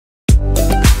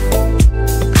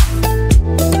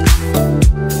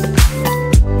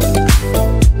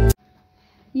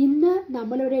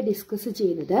നമ്മളിവിടെ ഡിസ്കസ്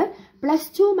ചെയ്യുന്നത്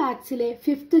 +2 മാത്സിലെ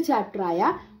 5th ചാപ്റ്ററായ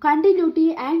continuity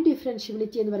and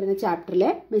differentiability എന്ന് പറയുന്ന ചാപ്റ്ററിലെ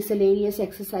മിസലേനിയസ്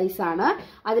എക്സസൈസ് ആണ്.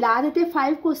 അതിൽ ആദ്യത്തെ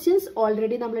 5 ക്വസ്റ്റ്യൻസ്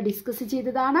ഓൾറെഡി നമ്മൾ ഡിസ്കസ്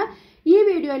ചെയ്തതാണ്. ഈ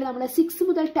വീഡിയോയിൽ നമ്മൾ 6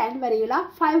 മുതൽ 10 വരെയുള്ള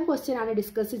 5 ക്വസ്റ്റ്യൻ ആണ്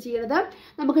ഡിസ്കസ് ചെയ്യുന്നത്.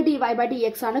 നമുക്ക്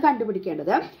dy/dx ആണ്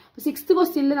കണ്ടുപിടിക്കേണ്ടത്. 6th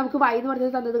ക്വസ്റ്റ്യനിൽ നമുക്ക് y എന്ന്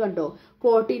പറഞ്ഞത് തന്നത് കണ്ടോ,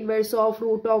 cot inverse of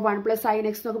 √1 + sin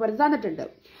x എന്നൊക്കെ പറഞ്ഞ് തന്നിട്ടുണ്ട്.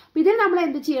 അപ്പൊ ഇതിൽ നമ്മൾ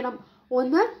എന്ത് ചെയ്യണം,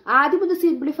 ഒന്ന് ആദ്യം ഒന്ന്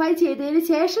സിംപ്ലിഫൈ ചെയ്തതിന്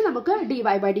ശേഷം നമുക്ക്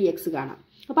dy/dx കാണാം.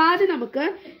 അപ്പൊ ആദ്യം നമുക്ക്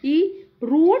ഈ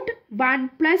 √1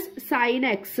 + sin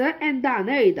x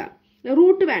എന്താന്ന് എഴുതാം.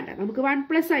 റൂട്ട് വേണ്ട, നമുക്ക് 1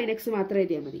 + sin x മാത്രം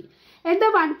എഴുതിയാൽ മതി. എന്താ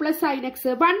 1 + sin x?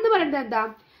 1 എന്ന് പറയുന്നത് എന്താ,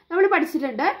 നമ്മൾ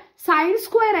പഠിച്ചിട്ടുണ്ട്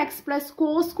sin² x +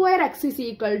 cos² x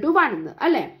 = 1 എന്ന്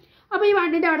അല്ലെ. അപ്പൊ ഈ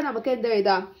 1ന്റെ അവിടെ നമുക്ക് എന്ത്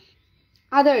എഴുതാം,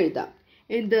 അത് എഴുതാം.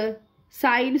 എന്ത്,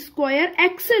 sin²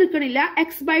 x എടുക്കണില്ല,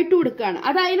 x/2 എടുക്കുകയാണ്,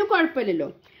 അതായാലും കുഴപ്പമില്ലല്ലോ.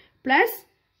 Plus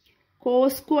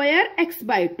cos²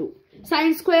 x/2.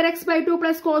 sin² x/2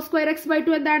 + cos²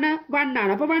 x/2 എന്താണ്, 1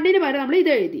 ആണ്. അപ്പൊ 1ന് പകരം നമ്മൾ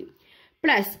ഇത് എഴുതി.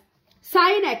 പ്ലസ്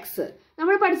sin x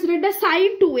നമ്മൾ പഠിച്ചിട്ടുണ്ട്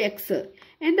sin 2x.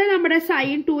 എന്താ നമ്മുടെ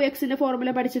sin 2xന്റെ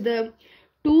ഫോർമുല പഠിച്ചത്,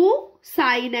 2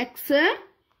 sin x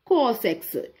cos x.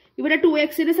 ഇവിടെ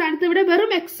 2xന്റെ സ്ഥാനത്ത് ഇവിടെ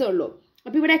വെറും x ഉള്ളൂ.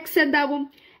 അപ്പൊ ഇവിടെ x എന്താവും,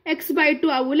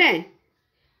 x/2 ആവും അല്ലെ.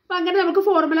 അപ്പൊ അങ്ങനെ നമുക്ക്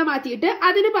ഫോർമുല മാറ്റിയിട്ട്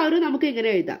അതിന് പകരം നമുക്ക്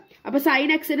ഇങ്ങനെ എഴുതാം. അപ്പൊ sin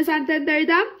xന്റെ സ്ഥാനത്ത് എന്താ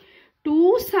എഴുതാം, 2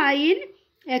 sin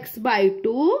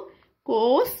x/2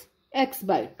 cos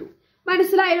x/2.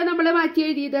 മനസ്സിലായല്ലോ നമ്മൾ മാറ്റി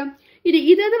എഴുതിയത്. ഇനി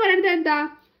ഇതെന്ന് പറയുന്നത് എന്താ,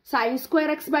 sin²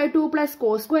 x/2 +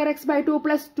 cos² x/2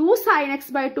 + 2 sin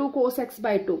x/2 cos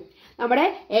x/2. നമ്മുടെ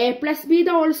a + b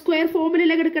 ²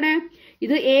 ഫോർമുലയിലെ കിടക്കണേ.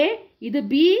 ഇത് a, ഇത്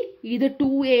b, ഇത്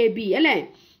 2ab അല്ലെ.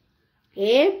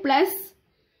 a +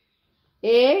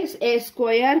 a²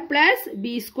 + b²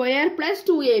 +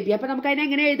 2ab. അപ്പൊ നമുക്ക് അതിനെ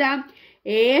എങ്ങനെ എഴുതാം,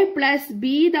 a + b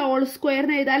 ²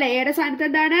 എന്ന് എഴുതാം. എയുടെ സ്ഥാനത്ത്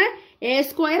എന്താണ്,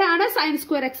 a² ആണ്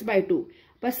sin² x/2.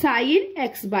 അപ്പൊ sin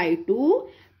x/2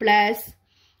 +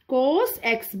 cos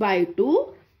x/2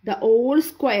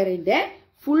 ന്റെ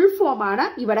ഫുൾ ഫോം ആണ്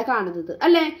ഇവിടെ കാണുന്നത്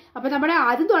അല്ലെ. അപ്പൊ നമ്മുടെ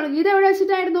ആദ്യം തുടങ്ങിയത് എവിടെ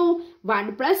വെച്ചിട്ടായിരുന്നു, 1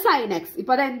 + sin x.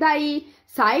 ഇപ്പൊ അതെന്തായി,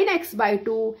 sin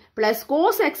x/2 +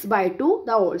 cos x/2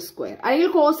 അല്ലെങ്കിൽ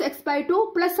cos x/2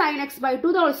 + sin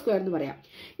x/2 എന്ന് പറയാം.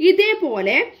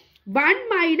 ഇതേപോലെ 1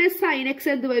 - sin x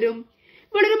എന്ത് വരും,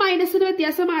 ഇവിടെ ഒരു മൈനസിന്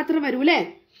വ്യത്യാസം മാത്രം വരും അല്ലെ.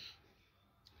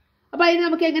 അപ്പൊ അതിന്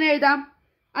നമുക്ക് എങ്ങനെ എഴുതാം,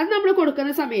 അത് നമ്മൾ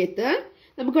കൊടുക്കുന്ന സമയത്ത്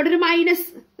നമുക്കിവിടെ ഒരു മൈനസ്,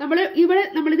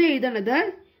 നമ്മളിത് എഴുതണത്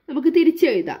നമുക്ക്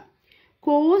തിരിച്ചെഴുതാം.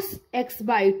 cos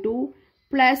x/2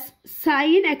 +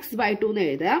 sin x/2 എന്ന്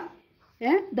എഴുതാം,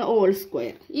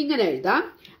 ഇങ്ങനെ എഴുതാം.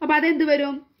 അപ്പൊ അതെന്ത്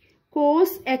വരും,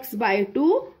 cos x/2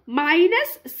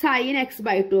 - sin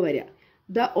x/2 വരിക,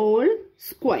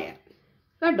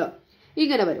 കണ്ടോ,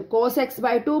 ഇങ്ങനെ വരും. cos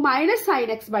x/2 - sin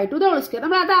x/2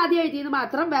 നമ്മൾ അത് ആദ്യം എഴുതിയെന്ന്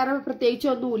മാത്രം, വേറെ പ്രത്യേകിച്ച്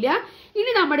ഒന്നുമില്ല.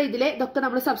 ഇനി നമ്മുടെ ഇതിലെ ഇതൊക്കെ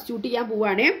നമ്മൾ സബ്സ്റ്റിറ്റ്യൂട്ട് ചെയ്യാൻ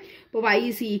പോവാണ്. ഇപ്പൊ y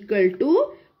 =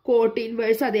 കോട്ട്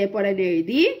ഇൻവേഴ്സ് അതേപോലെ തന്നെ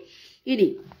എഴുതി. ഇനി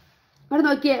അവിടെ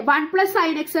നോക്കിയേ, 1 +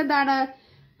 sin x എന്താണ്,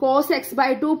 cos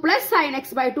x/2 + sin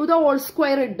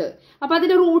x/2 ഉണ്ട്. അപ്പൊ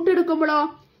അതിന്റെ റൂട്ട് എടുക്കുമ്പോഴോ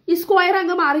ഈ സ്ക്വയർ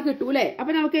അങ്ങ് മാറി കിട്ടൂ അല്ലെ.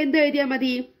 അപ്പൊ നമുക്ക് എന്ത് എഴുതിയാൽ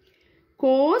മതി,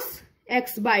 cos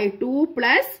x/2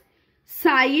 +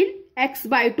 sin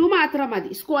x/2 മാത്രം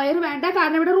മതി, സ്ക്വയർ വേണ്ട,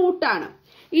 കാരണം ഇവിടെ റൂട്ടാണ്.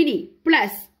 ഇനി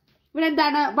പ്ലസ് ഇവിടെ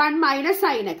എന്താണ്, 1 -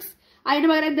 sin x. അതിന്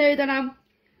പകരം എന്ത് എഴുതണം,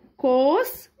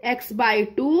 cos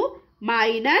x/2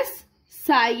 -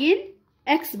 sin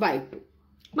x/2.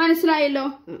 മനസ്സിലായല്ലോ.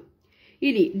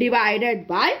 ഇനി ഡിവൈഡഡ്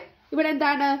ബൈ ഇവിടെ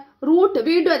എന്താണ്, റൂട്ട്,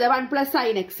 വീണ്ടും അതെ 1 +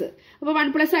 sin x. അപ്പൊ 1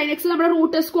 + sin x നമ്മുടെ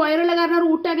റൂട്ട് സ്ക്വയർ ഉള്ള കാരണം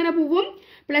റൂട്ട് അങ്ങനെ പോവും.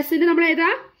 പ്ലസിന് നമ്മൾ ഏതാ,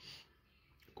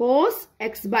 cos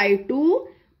x/2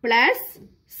 +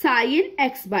 sin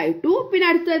x/2. പിന്നെ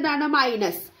അടുത്തത് എന്താണ്,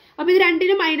 മൈനസ്. അപ്പൊ ഇത്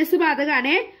രണ്ടിനും മൈനസ്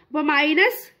ബാധകമാണ്. അപ്പൊ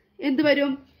മൈനസ് എന്ത്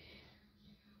വരും,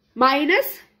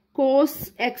 -cos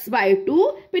x/2.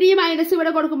 പിന്നെ ഈ മൈനസ്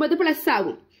ഇവിടെ കൊടുക്കുമ്പോൾ ഇത് പ്ലസ്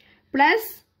ആകും,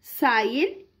 +sin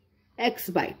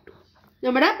x/2.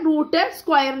 നമ്മുടെ റൂട്ട്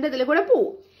സ്ക്വയറിന്റെ ഇതിൽ കൂടെ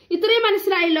പോവും. ഇത്രയും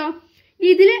മനസ്സിലായല്ലോ.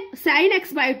 ഇതില് sin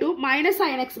x/2 -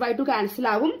 sin x/2 cancel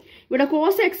ആവും. ഇവിടെ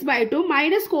cos x/2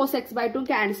 - cos x/2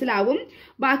 cancel ആവും.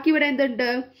 ബാക്കി ഇവിടെ എന്തുണ്ട്,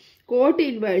 കോട്ട്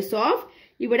ഇൻവേഴ്സ് ഓഫ്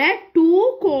ഇവിടെ 2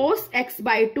 cos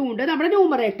x/2 ഉണ്ട് നമ്മുടെ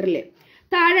ന്യൂമറേറ്ററിൽ.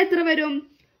 താഴെ എത്ര വരും,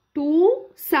 2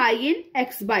 sin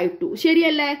x/2.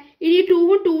 ശരിയല്ലേ. ഇനി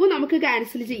 2ഉം 2ഉം നമുക്ക്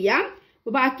ക്യാൻസൽ ചെയ്യാം.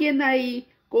 ബാക്കി എന്തായി,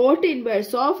 കോട്ട്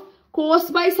ഇൻവേഴ്സ് ഓഫ്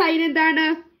cos/sin എന്താണ്,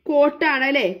 കോട്ടാണ്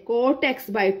അല്ലെ, കോട്ട്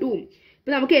x/2.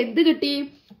 ഇപ്പൊ നമുക്ക് എന്ത് കിട്ടി,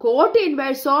 cot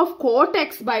inverse of coat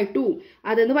x/2.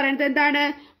 അതെന്ന് പറയുന്നത് എന്താണ്,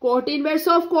 കോട്ട് ഇൻവേഴ്സ്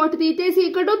ഓഫ് കോട്ട് θ =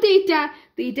 θ.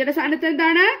 തീറ്റയുടെ സ്ഥാനത്ത്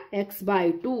എന്താണ്,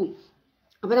 x/2.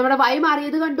 അപ്പൊ നമ്മുടെ y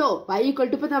മാറിയത് കണ്ടോ? y ഈക്വൽ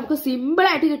ടു ഇപ്പൊ നമുക്ക് സിമ്പിൾ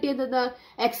ആയിട്ട് കിട്ടിയത്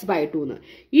x/2 എന്ന്.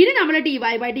 ഇനി നമ്മൾ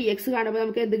dy/dx കാണുമ്പോൾ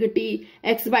നമുക്ക് എന്ത് കിട്ടി?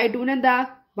 x/2 എന്താ?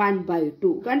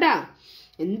 1/2. കണ്ടാ?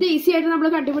 എന്ത് ഈസി ആയിട്ട് നമ്മൾ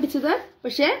കണ്ടുപിടിച്ചത്.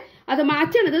 പക്ഷെ അത്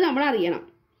മാറ്റണത് നമ്മൾ അറിയണം.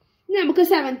 ഇനി നമുക്ക്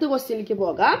 7th ക്വസ്റ്റ്യനിലേക്ക്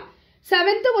പോകാം.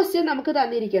 7th ക്വസ്റ്റ്യൻ നമുക്ക്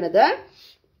തന്നിരിക്കുന്നത്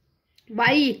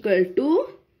y equal to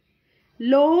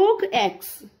log x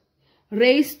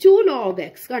raised to log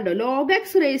x. കണ്ടോ? log x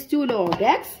raised to log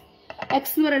x. x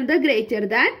എന്ന് പറയുന്നത് ഗ്രേറ്റർ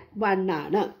ദാൻ 1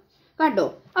 ആണ്. കണ്ടോ?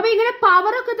 അപ്പൊ ഇങ്ങനെ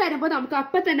പവർ ഒക്കെ തരുമ്പോൾ നമുക്ക്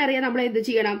അപ്പൊ തന്നെ അറിയാം നമ്മൾ എന്ത്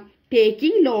ചെയ്യണം?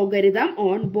 Taking logarithm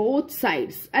on both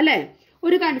sides അല്ലെ?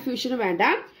 ഒരു കൺഫ്യൂഷനും വേണ്ട.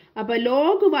 അപ്പൊ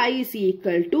log y is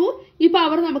equal to ഈ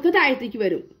പവർ നമുക്ക് താഴത്തേക്ക്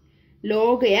വരും.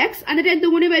 log x എന്നിട്ട്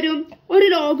എന്തും കൂടി വരും? ഒരു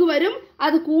ലോഗ് വരും.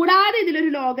 അത് കൂടാതെ ഇതിലൊരു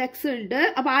log x ഉണ്ട്.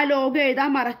 അപ്പൊ ആ ലോഗ് എഴുതാൻ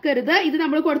മറക്കരുത്. ഇത്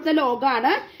നമ്മൾ കൊടുത്ത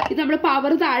ലോഗാണ്. ഇത് നമ്മൾ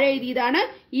പവർ താഴെ എഴുതിയതാണ്.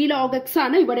 ഈ log x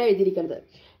ആണ് ഇവിടെ എഴുതിയിരിക്കുന്നത്.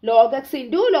 log x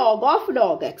into log of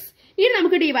log x. ഇനി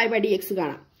നമുക്ക് dy/dx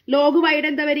കാണാം. log y യുടെ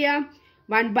എന്താ വരിക?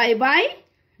 1/y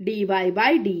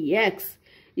dy/dx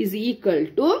is equal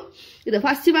to ഇത്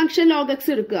ഫസ്റ്റ് ഫംഗ്ഷൻ log x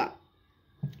എടുക്കുക.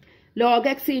 log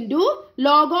x into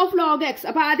log of log x.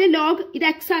 അപ്പൊ ആദ്യം log ഇത്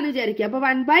x ആണ് വിചാരിക്കുക. അപ്പൊ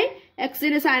 1/x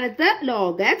സ്ഥാനത്ത്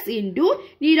log x into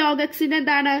ഈ log x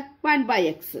എന്താണ്?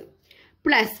 1/x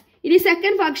പ്ലസ് ഇനി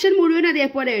സെക്കൻഡ് ഫംഗ്ഷൻ മുഴുവൻ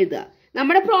അതേപോലെ എഴുതുക.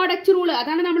 നമ്മുടെ പ്രോഡക്റ്റ് റൂള്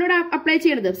അതാണ് നമ്മളിവിടെ അപ്ലൈ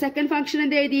ചെയ്യുന്നത്. സെക്കൻഡ് ഫംഗ്ഷൻ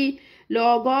എന്ത് എഴുതി?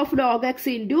 log of log x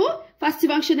into first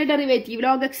ഫംഗ്ഷന്റെ ഡെറിവേറ്റീവ്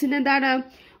log x എന്താണ്?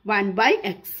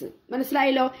 1/x.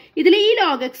 മനസ്സിലായല്ലോ? ഇതിൽ ഈ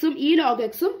log x ഉം ഈ log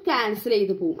x ഉം ക്യാൻസൽ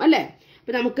ചെയ്ത് പോവും അല്ലെ?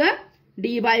 അപ്പൊ നമുക്ക്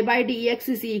dy/dx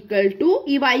is equal to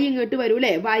ഈ y ഇങ്ങോട്ട് വരൂ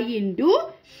അല്ലെ? y into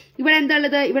ഇവിടെ എന്താ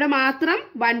ഉള്ളത്? ഇവിടെ മാത്രം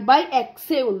 1/x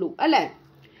ഉള്ളൂ അല്ലെ?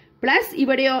 പ്ലസ്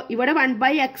ഇവിടെയോ? ഇവിടെ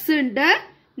 1/x ഉണ്ട്.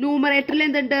 ന്യൂമറേറ്ററിൽ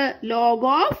എന്തുണ്ട്? log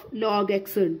of log x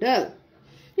ഉണ്ട്.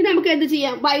 ഇനി നമുക്ക് എന്ത്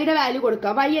ചെയ്യാം? y യുടെ വാല്യൂ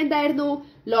കൊടുക്കാം. y എന്തായിരുന്നു?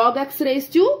 log x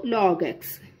raised to log x.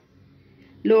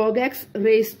 log x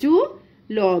raised to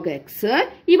log x.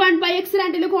 ഈ 1/x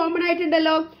രണ്ടിലും കോമൺ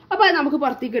ആയിട്ടുണ്ടല്ലോ. അപ്പൊ അത് നമുക്ക്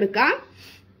പുറത്തേക്ക് എടുക്കാം.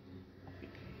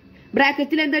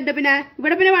 ബ്രാക്കറ്റിൽ എന്തുണ്ട്? പിന്നെ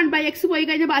ഇവിടെ പിന്നെ 1/x പോയി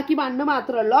കഴിഞ്ഞാൽ ബാക്കി 1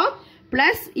 മാത്രമല്ലോ.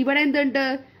 പ്ലസ് ഇവിടെ എന്തുണ്ട്?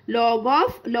 log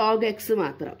of log x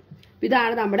മാത്രം.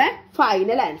 ഇതാണ് നമ്മുടെ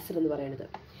ഫൈനൽ ആൻസർ എന്ന് പറയുന്നത്.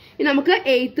 ഇനി നമുക്ക്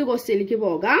 8th ക്വസ്റ്റ്യനിലേക്ക്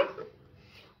പോകാം.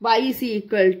 y is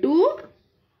equal to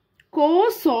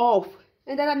cos of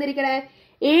എന്താ തന്നിരിക്കണേ?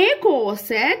 a cos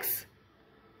x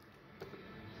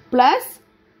plus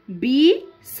b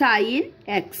sin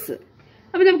x.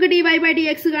 അപ്പൊ നമുക്ക്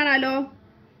dy/dx കാണാലോ.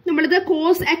 നമ്മളിത്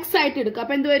കോസ് എക്സ് ആയിട്ട് എടുക്കുക.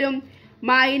 അപ്പൊ എന്ത് വരും?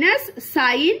 മൈനസ്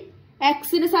സൈൻ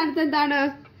എക്സിന്റെ സ്ഥാനത്ത് എന്താണ്?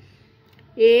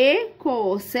 A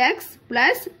cos X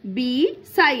plus B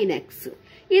sine X.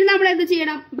 ഇനി നമ്മൾ എന്ത്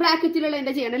ചെയ്യണം? ബ്രാക്കറ്റിലുള്ള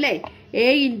എന്താ ചെയ്യണം അല്ലെ? എ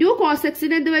ഇൻറ്റു കോസ്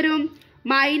എക്സിന് എന്ത് വരും?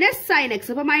 Minus sign X.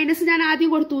 അപ്പൊ മൈനസ് ഞാൻ ആദ്യം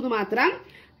കൊടുത്തു എന്ന് മാത്രം.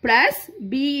 പ്ലസ്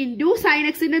ബി ഇൻറ്റു സൈൻ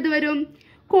എക്സിന് എന്ത് വരും?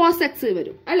 കോസ് എക്സ്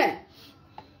വരും അല്ലെ?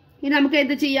 ഇനി നമുക്ക്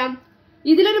എന്ത് ചെയ്യാം?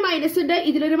 ഇതിലൊരു മൈനസ് ഉണ്ട്,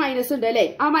 ഇതിലൊരു മൈനസ് ഉണ്ട് അല്ലെ?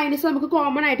 ആ മൈനസ് നമുക്ക്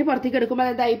കോമൺ ആയിട്ട് പുറത്തേക്ക് എടുക്കുമ്പോൾ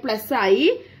എന്തായി? പ്ലസ് ആയി.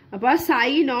 അപ്പൊ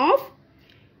sign of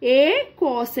A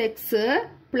cos X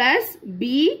plus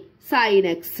B sine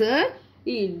X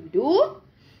into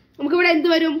നമുക്ക് ഇവിടെ എന്ത്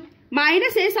വരും?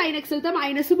 Minus A sign X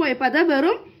minus പോയപ്പോ അത്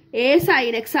വെറും എ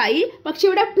സൈൻ എക്സ് ആയി. പക്ഷെ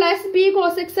ഇവിടെ പ്ലസ് ബി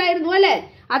കോസ് എക്സ് ആയിരുന്നു അല്ലെ?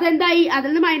 അതെന്തായി? അതിൽ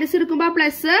നിന്ന് മൈനസ് എടുക്കുമ്പോ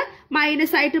പ്ലസ്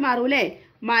മൈനസ് ആയിട്ട് മാറും അല്ലെ?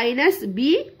 Minus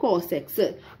B cos X.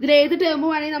 ഇതിൽ ഏത് ടേം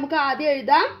വേണമെങ്കിൽ നമുക്ക് ആദ്യം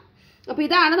എഴുതാം. അപ്പൊ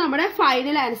ഇതാണ് നമ്മുടെ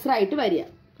ഫൈനൽ ആൻസർ ആയിട്ട് വരിക.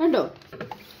 കണ്ടോ?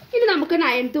 ഇനി നമുക്ക്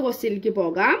 9th ക്വസ്റ്റ്യനിലേക്ക്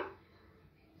പോകാം.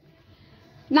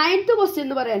 9th ക്വസ്റ്റ്യൻ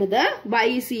എന്ന് പറയുന്നത് y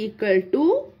is equal to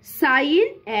sin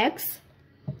x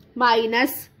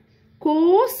minus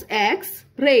cos x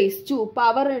raised to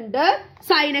power ഉണ്ട്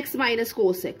sin x minus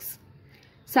cos x.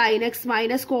 sin x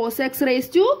minus cos x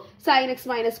raised to sin x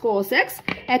minus cos x.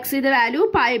 x ന്റെ value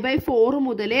π/4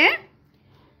 മുതൽ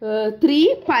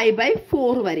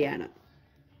 3π/4 വരെയാണ്.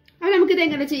 അപ്പൊ നമുക്ക് ഇത്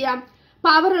എങ്ങനെ ചെയ്യാം?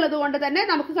 Power ഉള്ളത് കൊണ്ട് തന്നെ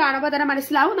നമുക്ക് കാണുമ്പോൾ തന്നെ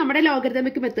മനസ്സിലാവും നമ്മുടെ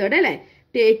ലോഗരിതമിക് മെത്തേഡ് അല്ലെ?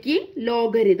 Taking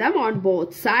logarithm on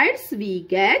both sides we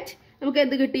get നമുക്ക്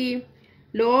എന്ത് കിട്ടി?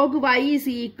 log y is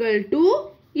equal to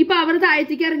ഈ പവർ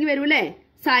താഴത്തേക്ക് ഇറങ്ങി വരും അല്ലെ?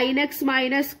 sin x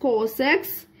minus cos x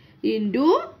into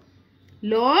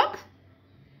log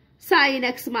sin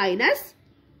x minus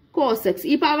cos x.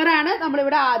 ഈ പവർ ആണ്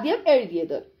നമ്മളിവിടെ ആദ്യം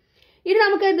എഴുതിയത്. ഇനി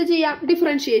നമുക്ക് എന്ത് ചെയ്യാം?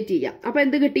 ഡിഫറൻഷിയേറ്റ് ചെയ്യാം. അപ്പൊ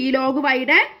എന്ത് കിട്ടി? log y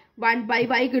യുടെ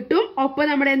 1/y കിട്ടും. ഒപ്പം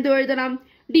നമ്മൾ എന്ത് എഴുതണം?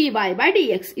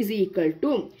 dy/dx is equal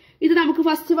to ഇത് നമുക്ക്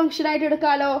ഫസ്റ്റ് ഫംഗ്ഷൻ ആയിട്ട്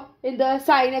എടുക്കാലോ. എന്ത്?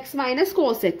 sin x minus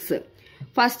cos x.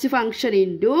 First function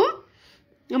into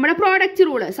നമ്മുടെ product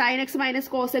rule sin x minus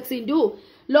cos x into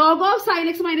log of sin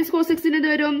x minus cos x എന്ത്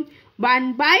വരും?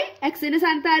 1/x ന്റെ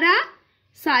സ്ഥാനത്ത് ആരാ?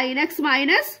 sin x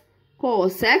minus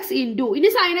cos x into ഇനി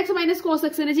sin x minus cos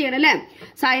x നെ ചെയ്യണം അല്ലേ?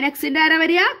 sin x ന്റെ ആരാ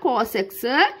വരിക? cos x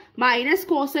minus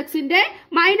cos x ന്റെ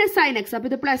മൈനസ് sin x. അപ്പൊ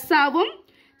ഇത് പ്ലസ് ആവും,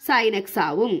 sin x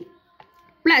ആവും.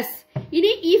 പ്ലസ്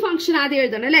ഇനി ഈ ഫംഗ്ഷൻ ആദ്യം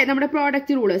എഴുതണം അല്ലേ? നമ്മുടെ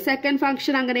പ്രോഡക്റ്റ് റൂള്. സെക്കൻഡ്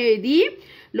ഫംഗ്ഷൻ അങ്ങനെ എഴുതി.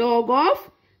 Log of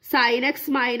sin x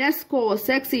minus cos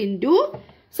x into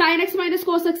sin x minus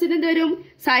cos x ന്റെ എന്ത് വരും?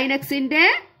 sin x ന്റെ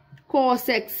cos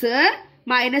x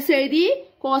മൈനസ് എഴുതി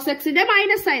cos x ന്റെ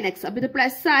മൈനസ് sin x. അപ്പൊ ഇത്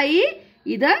പ്ലസ് ആയി,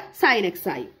 ഇത് sin x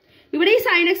ആയി. ഇവിടെ ഈ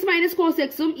sin x minus cos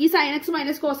x ഉം ഈ sin x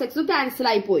minus cos x ഉം ക്യാൻസൽ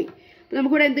ആയി പോയി.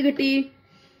 നമുക്കിവിടെ എന്ത് കിട്ടി?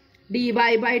 dy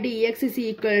by dx is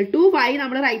equal to y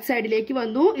നമ്മൾ റൈറ്റ് സൈഡിലേക്ക്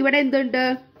വന്നു. ഇവിടെ എന്തുണ്ട്?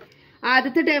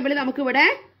 ആദ്യത്തെ ടേബിളിൽ നമുക്ക് ഇവിടെ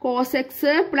cos x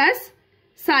plus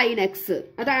sin x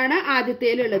അതാണ്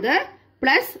ആദ്യത്തേലുള്ളത്.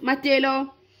 Plus മറ്റേലോ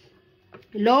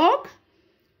log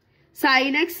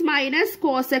sin x minus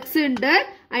cos x ഉണ്ട്.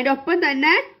 അതിന്റെ ഒപ്പം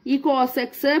തന്നെ ഈ cos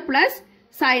x plus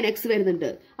sin x വരുന്നുണ്ട്.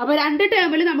 അപ്പൊ രണ്ട്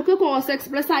ടേമിൽ നമുക്ക് cos x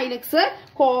plus sin x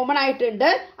common ആയിട്ടുണ്ട്.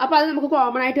 അപ്പൊ അത് നമുക്ക്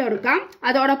കോമൺ ആയിട്ട് എടുക്കാം.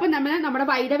 അതോടൊപ്പം നമ്മൾ നമ്മുടെ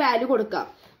y യുടെ വാല്യൂ കൊടുക്കാം.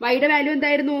 y യുടെ വാല്യൂ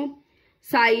എന്തായിരുന്നു?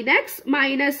 sin x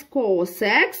minus cos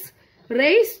x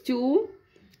raise to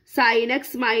sin x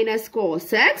minus cos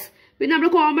x. പിന്നെ നമ്മൾ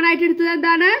കോമൺ ആയിട്ട് എടുത്തത്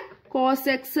എന്താണ്? cos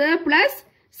x plus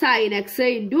sin x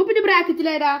into പിന്നെ ബ്രാക്കറ്റിൽ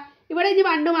ഏതാ? ഇവിടെ ഇനി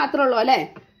 1 മാത്രമേ ഉള്ളൂ അല്ലെ?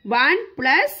 1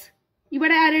 പ്ലസ്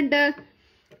ഇവിടെ ആരുണ്ട്?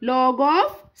 Log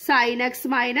of sin x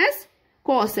minus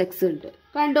cos x ഉണ്ട്.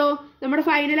 കണ്ടോ? നമ്മുടെ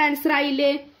ഫൈനൽ ആൻസർ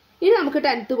ആയില്ലേ? ഇനി നമുക്ക്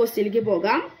 10th ക്വസ്റ്റ്യനിലേക്ക്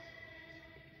പോകാം.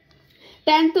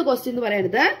 10th ക്വസ്റ്റ്യൻ എന്ന്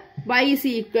പറയുന്നത് y is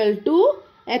equal to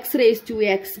x raised to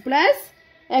x plus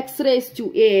x raised to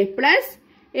a plus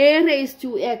a raised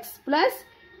to x plus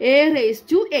a raised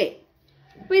to a.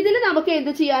 അപ്പൊ ഇതിൽ നമുക്ക് എന്ത്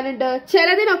ചെയ്യാനുണ്ട്?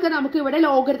 ചിലതിനൊക്കെ നമുക്ക് ഇവിടെ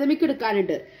ലോഗരിതമിക്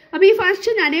എടുക്കാനുണ്ട്. അപ്പൊ ഈ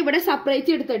ഫംഗ്ഷൻ ഞാൻ ഇവിടെ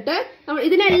സെപ്പറേറ്റ് എടുത്തിട്ട്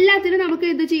ഇതിനെല്ലാത്തിനും നമുക്ക്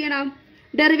എന്ത് ചെയ്യണം?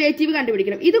 ഡെറിവേറ്റീവ്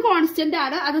കണ്ടുപിടിക്കണം. ഇത് കോൺസ്റ്റന്റ്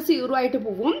ആണ്, അത് 0 ആയിട്ട്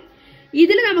പോകും.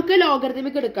 ഇതിൽ നമുക്ക്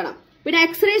ലോഗരിതമിക് എടുക്കണം. പിന്നെ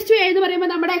എക്സ് റേസ് ടു എ എന്ന് പറയുമ്പോൾ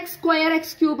നമ്മുടെ എക്സ് സ്ക്വയർ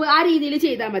എക്സ് ക്യൂബ് ആ രീതിയിൽ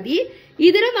ചെയ്താൽ മതി.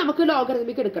 ഇതിനും നമുക്ക്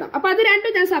ലോഗരിതമിക് എടുക്കണം. അപ്പൊ അത്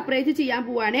രണ്ടും ഞാൻ സെപ്പറേറ്റ് ചെയ്യാൻ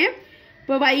പോവാണ്.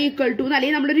 ഇപ്പൊ y ഈക്വൽ ടു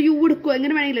അല്ലെങ്കിൽ നമ്മളൊരു u എടുക്കും,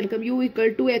 എങ്ങനെ വേണമെങ്കിലും എടുക്കാം. u equal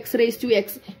to X raise to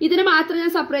X. ഇതിന് മാത്രം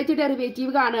ഞാൻ സെപ്പറേറ്റ്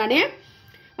ഡെറിവേറ്റീവ് കാണുകയാണ്.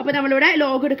 അപ്പൊ നമ്മളിവിടെ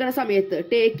ലോഗ് എടുക്കുന്ന സമയത്ത്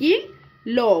ടേക്കിംഗ്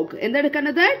ലോഗ്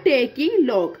എന്തെടുക്കുന്നത്? Taking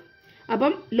log.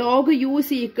 അപ്പം log U is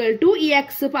equal to ഈ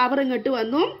എക്സ് പവർ ഇങ്ങോട്ട്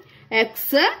വന്നു,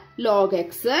 X log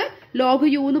X. Log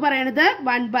U എന്ന് പറയുന്നത്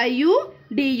 1 by u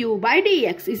du by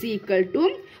dx is equal to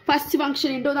first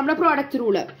function into നമ്മുടെ പ്രോഡക്റ്റ്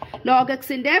റൂള് ലോഗ്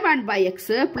എക്സിന്റെ 1 by x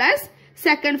plus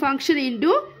second function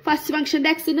into first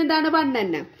ഫംഗ്ഷന്റെ എക്സിന്റെ എന്താണ്? 1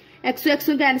 തന്നെ. എക്സും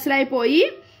എക്സും ക്യാൻസൽ ആയി പോയി.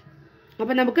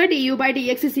 അപ്പൊ നമുക്ക് du by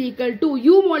dx is equal to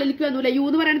u മോളിലേക്ക് വന്നൂല. u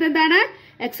എന്ന് പറയുന്നത് എന്താണ്?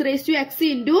 X raise to X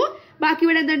into ബാക്കി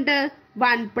ഇവിടെ എന്തുണ്ട്?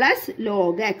 1 പ്ലസ്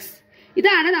ലോഗ് എക്സ്.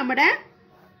 ഇതാണ് നമ്മുടെ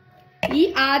ഈ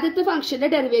ആദ്യത്തെ ഫംഗ്ഷന്റെ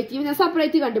ഡെറിവേറ്റീവ് ഞാൻ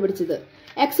സെപ്പറേറ്റ് കണ്ടുപിടിച്ചത്.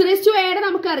 എക്സ് റേസ് ടു എയുടെ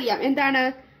നമുക്കറിയാം എന്താണ്?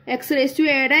 എക്സ് റേസ് ടു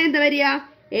എയുടെ എന്താ വരിക?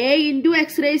 A into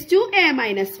X raise to A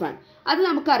minus 1. അത്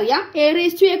നമുക്കറിയാം. A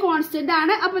raise to A constant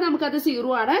ആണ്, അപ്പൊ നമുക്കത്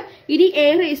 0 ആണ്. ഇനി എ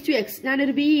റേസ് ടു എക്സ്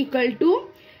ഞാനൊരു B equal to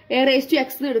A raise to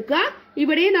X എടുക്കുക.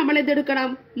 ഇവിടെയും നമ്മൾ എന്തെടുക്കണം?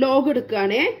 ലോഗ്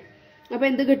എടുക്കുകയാണ്. അപ്പൊ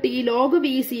എന്ത് കിട്ടി? Log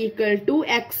B is equal to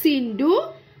X into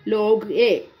log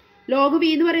A. Log B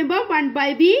എന്ന് പറയുമ്പോൾ 1 by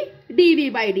b dv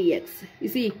by dx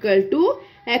is equal to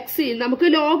X. നമുക്ക്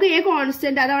ലോഗ് എ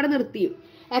കോൺസ്റ്റന്റ് അത് അവിടെ നിർത്തി.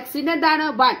 എക്സിന്റെ എന്താണ്?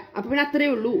 1. അപ്പൊ പിന്നെ അത്രേ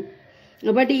ഉള്ളൂ.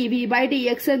 അപ്പൊ dv by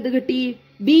dx എന്ത് കിട്ടി?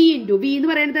 b ഇൻറ്റു b എന്ന്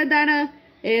പറയുന്നത് എന്താണ്?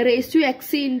 A raise to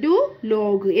X into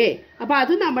log A. അപ്പൊ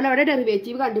അത് നമ്മൾ അവിടെ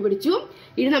ഡെറിവേറ്റീവ് കണ്ടുപിടിച്ചു.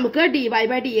 ഇനി നമുക്ക് dy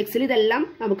by dx ഇതെല്ലാം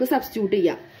നമുക്ക് സബ്സ്റ്റിറ്റ്യൂട്ട്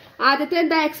ചെയ്യാം. ആദ്യത്തെ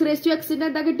എന്താ? എക്സ് റേസ് ടു എക്സിന്റെ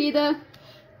എന്താ കിട്ടിയത്?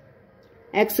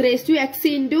 X raise to X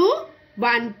into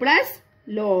 1 plus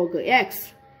log X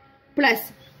plus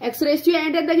X raise to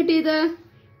എന്റെ എന്താ കിട്ടിയത്?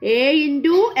 A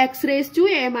into X raise to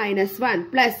A minus 1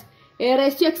 plus A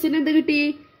raise to എക്സിന് എന്ത് കിട്ടി?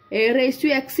 A raise to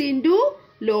X into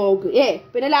log A.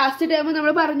 പിന്നെ ലാസ്റ്റ് ടേം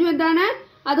നമ്മൾ പറഞ്ഞു എന്താണ്?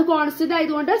 അത് കോൺസ്റ്റന്റ്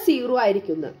ആയതുകൊണ്ട് 0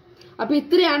 ആയിരിക്കുന്നത്. അപ്പൊ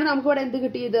ഇത്രയാണ് നമുക്ക് ഇവിടെ എന്ത്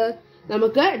കിട്ടിയത്?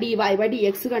 നമുക്ക് dy by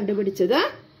dx കണ്ടുപിടിച്ചത്.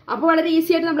 അപ്പൊ വളരെ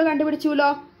ഈസി ആയിട്ട് നമ്മൾ കണ്ടുപിടിച്ചുല്ലോ.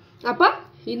 അപ്പൊ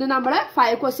ഇന്ന് നമ്മൾ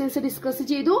 5 ക്വസ്റ്റ്യൻസ് ഡിസ്കസ്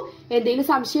ചെയ്തു. എന്തെങ്കിലും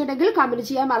സംശയം ഉണ്ടെങ്കിൽ കമന്റ്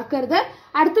ചെയ്യാൻ മറക്കരുത്.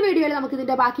 അടുത്ത വീഡിയോയിൽ നമുക്ക്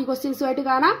ഇതിന്റെ ബാക്കി ക്വസ്റ്റ്യൻസുമായിട്ട്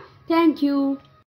കാണാം. Thank you.